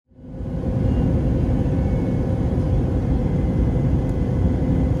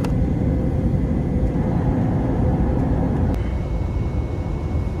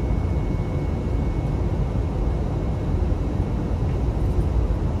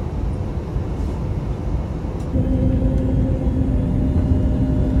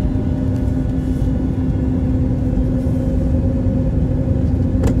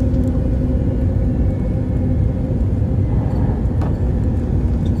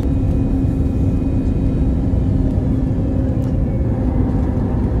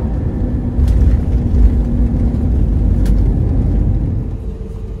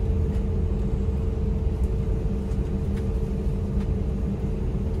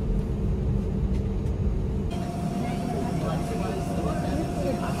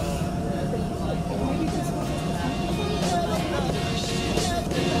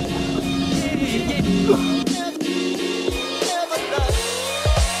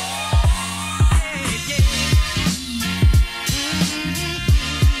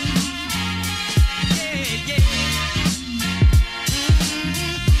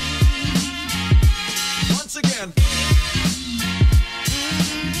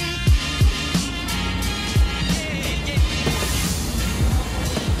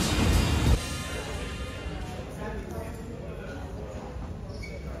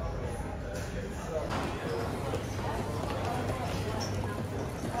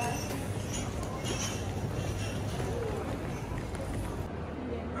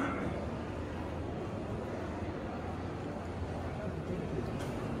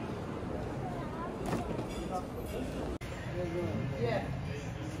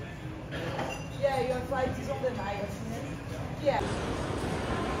flight is on the night. Yeah.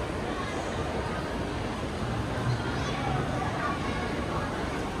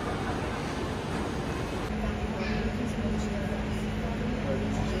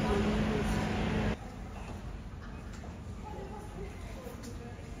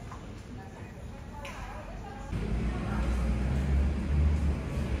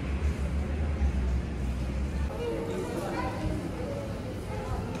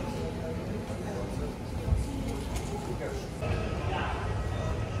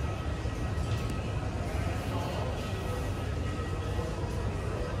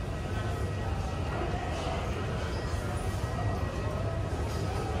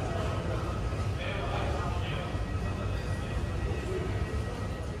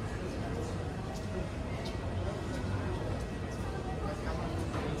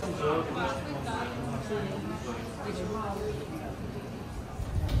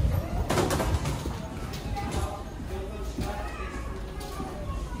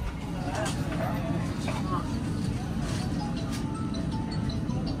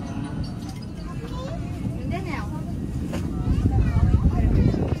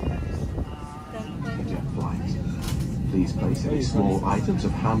 Please place any small items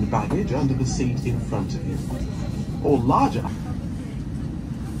of hand baggage under the seat in front of you, or larger.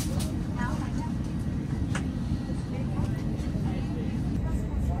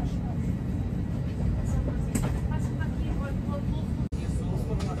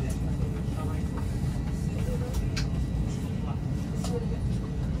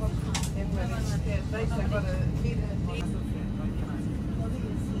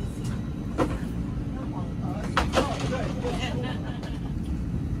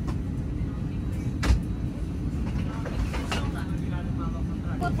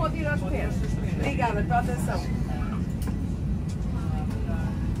 Pode ir aos pés. Obrigada pela atenção.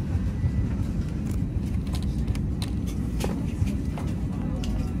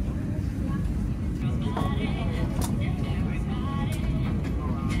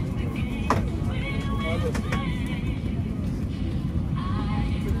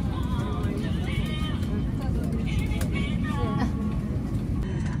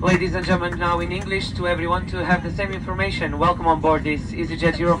 Ladies and gentlemen, now in English to everyone to have the same information. Welcome on board this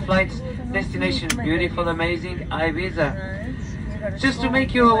Easyjet Hero flight. Destination beautiful, amazing, Ibiza. Just to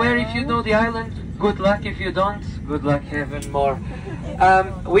make you aware, if you know the island, good luck. If you don't, good luck having more.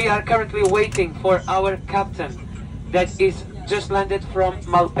 We are currently waiting for our captain that is just landed from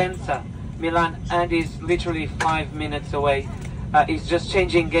Malpensa, Milan, and is literally 5 minutes away. He's just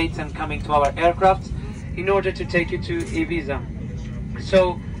changing gates and coming to our aircraft in order to take you to Ibiza.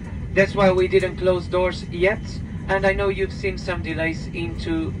 So that's why we didn't close doors yet, and I know you've seen some delays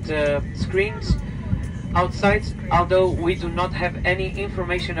into the screens outside, although we do not have any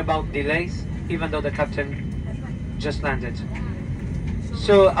information about delays, even though the captain just landed.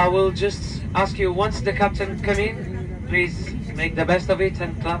 So I will just ask you, once the captain come in, please make the best of it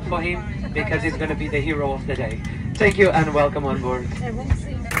and clap for him, because he's going to be the hero of the day. Thank you and welcome on board.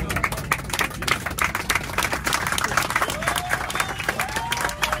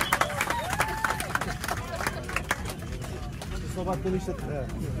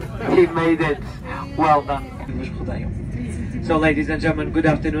 He made it. Well done. So ladies and gentlemen, good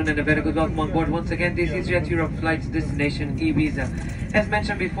afternoon and a very good welcome on board once again. This is Easyjet Europe flight destination Ibiza. As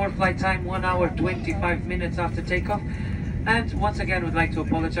mentioned before, flight time 1 hour 25 minutes after takeoff. And once again, we'd like to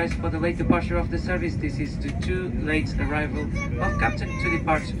apologize for the late departure of the service. This is due to late arrival of captain to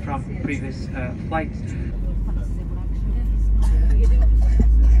depart from previous flights.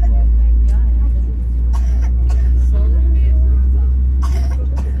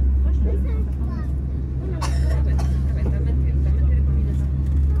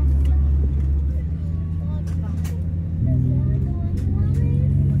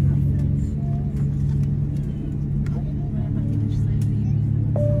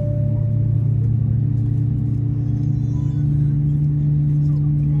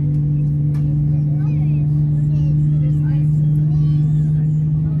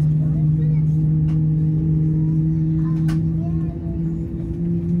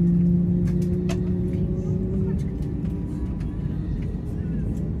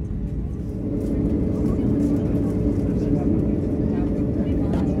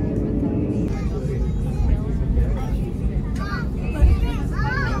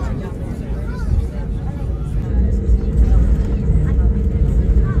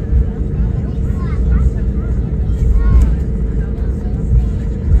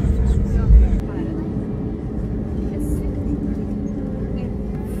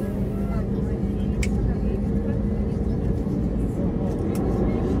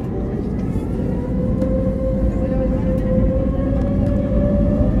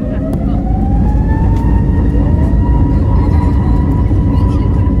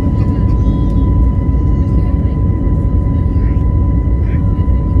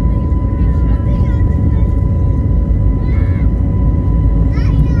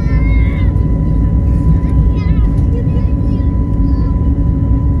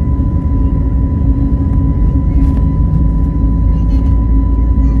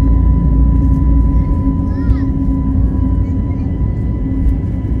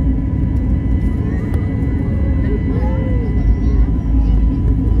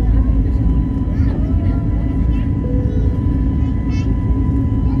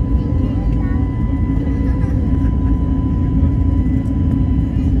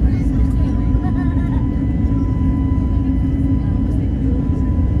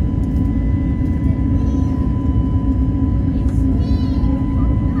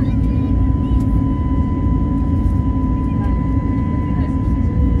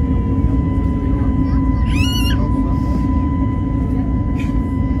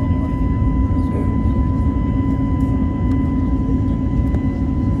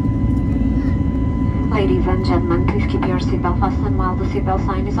 Ladies and gentlemen, please keep your seatbelt fastened while the seatbelt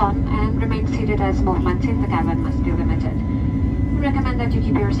sign is on and remain seated as movements in the cabin must be limited. We recommend that you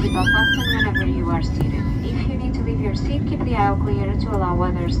keep your seatbelt fastened whenever you are seated. If you need to leave your seat, keep the aisle clear to allow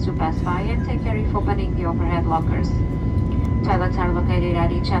others to pass by and take care of opening the overhead lockers. Toilets are located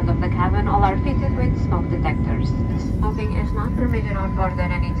at each end of the cabin. All are fitted with smoke detectors. Smoking is not permitted on board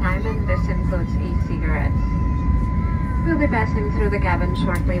at any time, and this includes e-cigarettes. We'll be passing through the cabin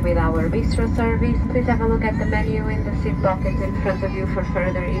shortly with our bistro service. Please have a look at the menu in the seat pocket in front of you for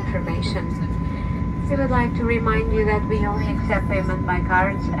further information. We would like to remind you that we only accept payment by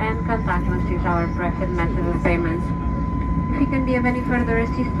cards and contactless is our preferred method of payment. If we can be of any further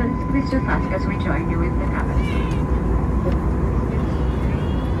assistance, please just ask as we join you in the cabin.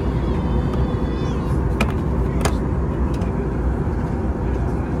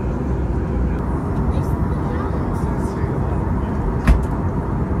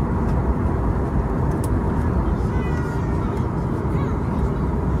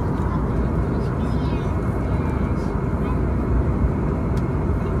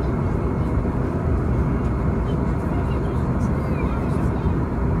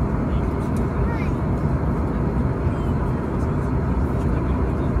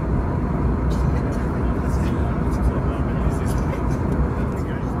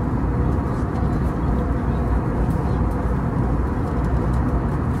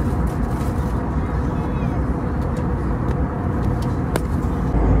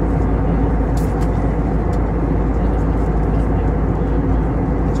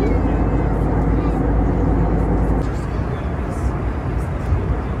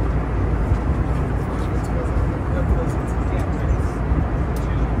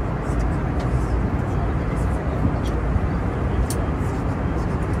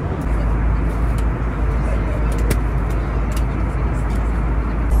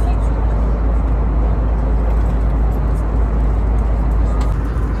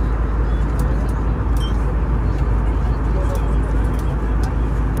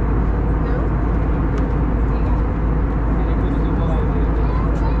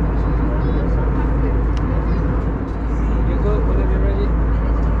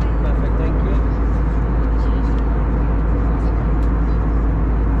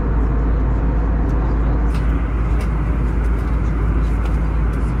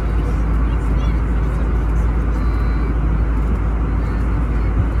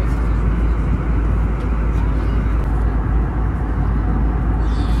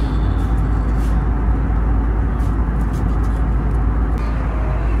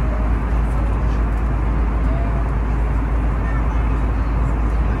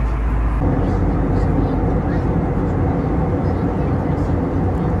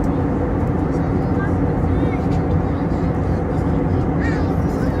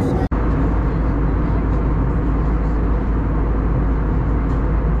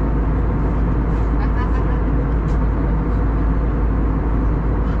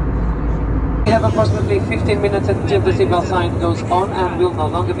 We have approximately 15 minutes until the seatbelt sign goes on and will no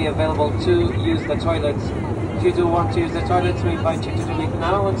longer be available to use the toilets. If you do want to use the toilets, we invite you to do it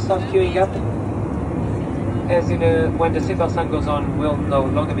now and start queuing up. As you know, when the seatbelt sign goes on, will no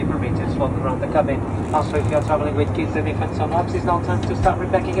longer be permitted to walk around the cabin. Also, if you are traveling with kids and infants on perhaps it's now time to start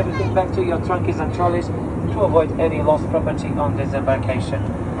repacking everything back to your trunkies and trolleys to avoid any lost property on disembarkation.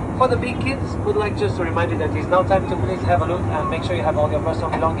 For the big kids, we'd like just to remind you that it's now time to please have a look and make sure you have all your personal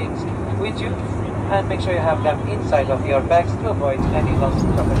belongings with you and make sure you have them inside of your bags to avoid any lost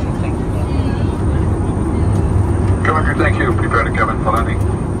property. Thank you. Commander, thank you. Prepare the cabin for landing.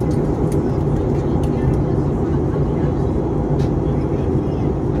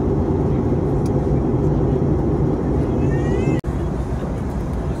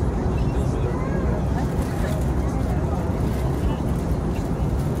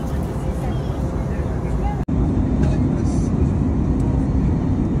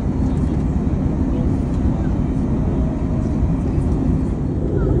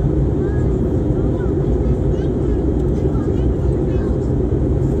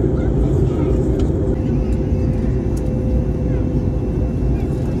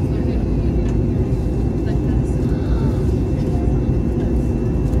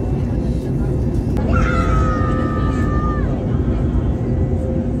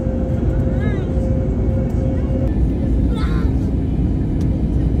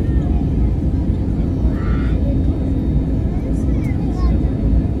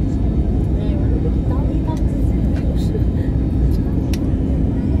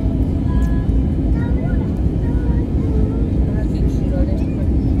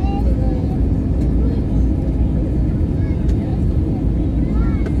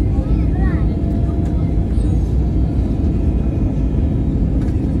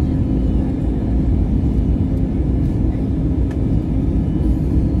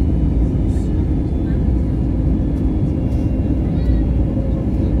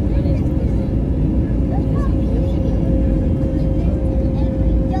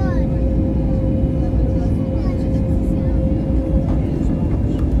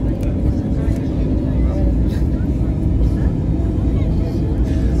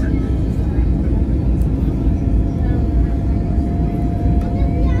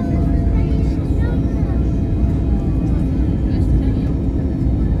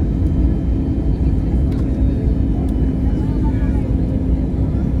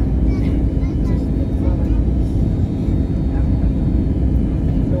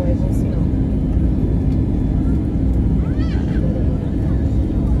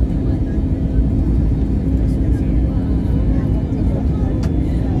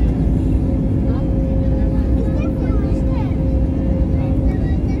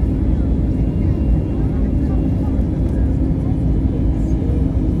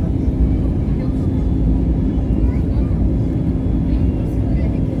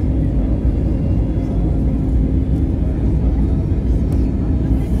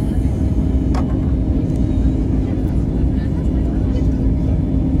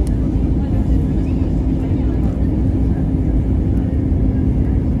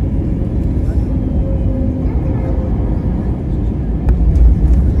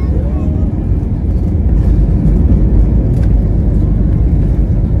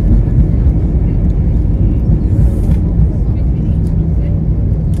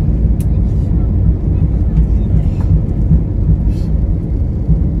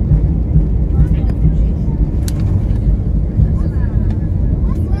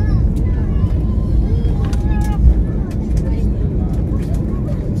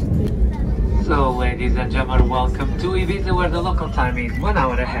 So, ladies and gentlemen, welcome to Ibiza, where the local time is 1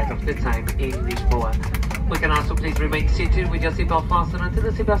 hour ahead of the time in Lisbon. We can also please remain seated with your seatbelt fastened until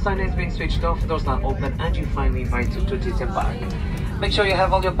the seatbelt sign has been switched off, doors are open, and you finally invite you to disembark. Make sure you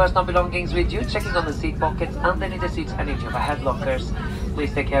have all your personal belongings with you, checking on the seat pockets, underneath the seats and in your overhead lockers.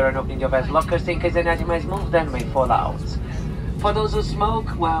 Please take care in opening your overhead lockers in case any item is moved and may fall out. For those who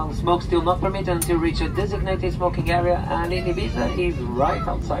smoke, well, smoke still not permitted until you reach a designated smoking area, and in Ibiza is right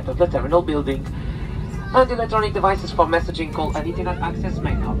outside of the terminal building. And electronic devices for messaging, call and internet access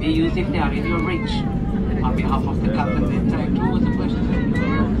may not be used if they are in your reach. On behalf of the captain and entire crew, it was a pleasure to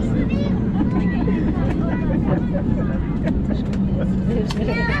have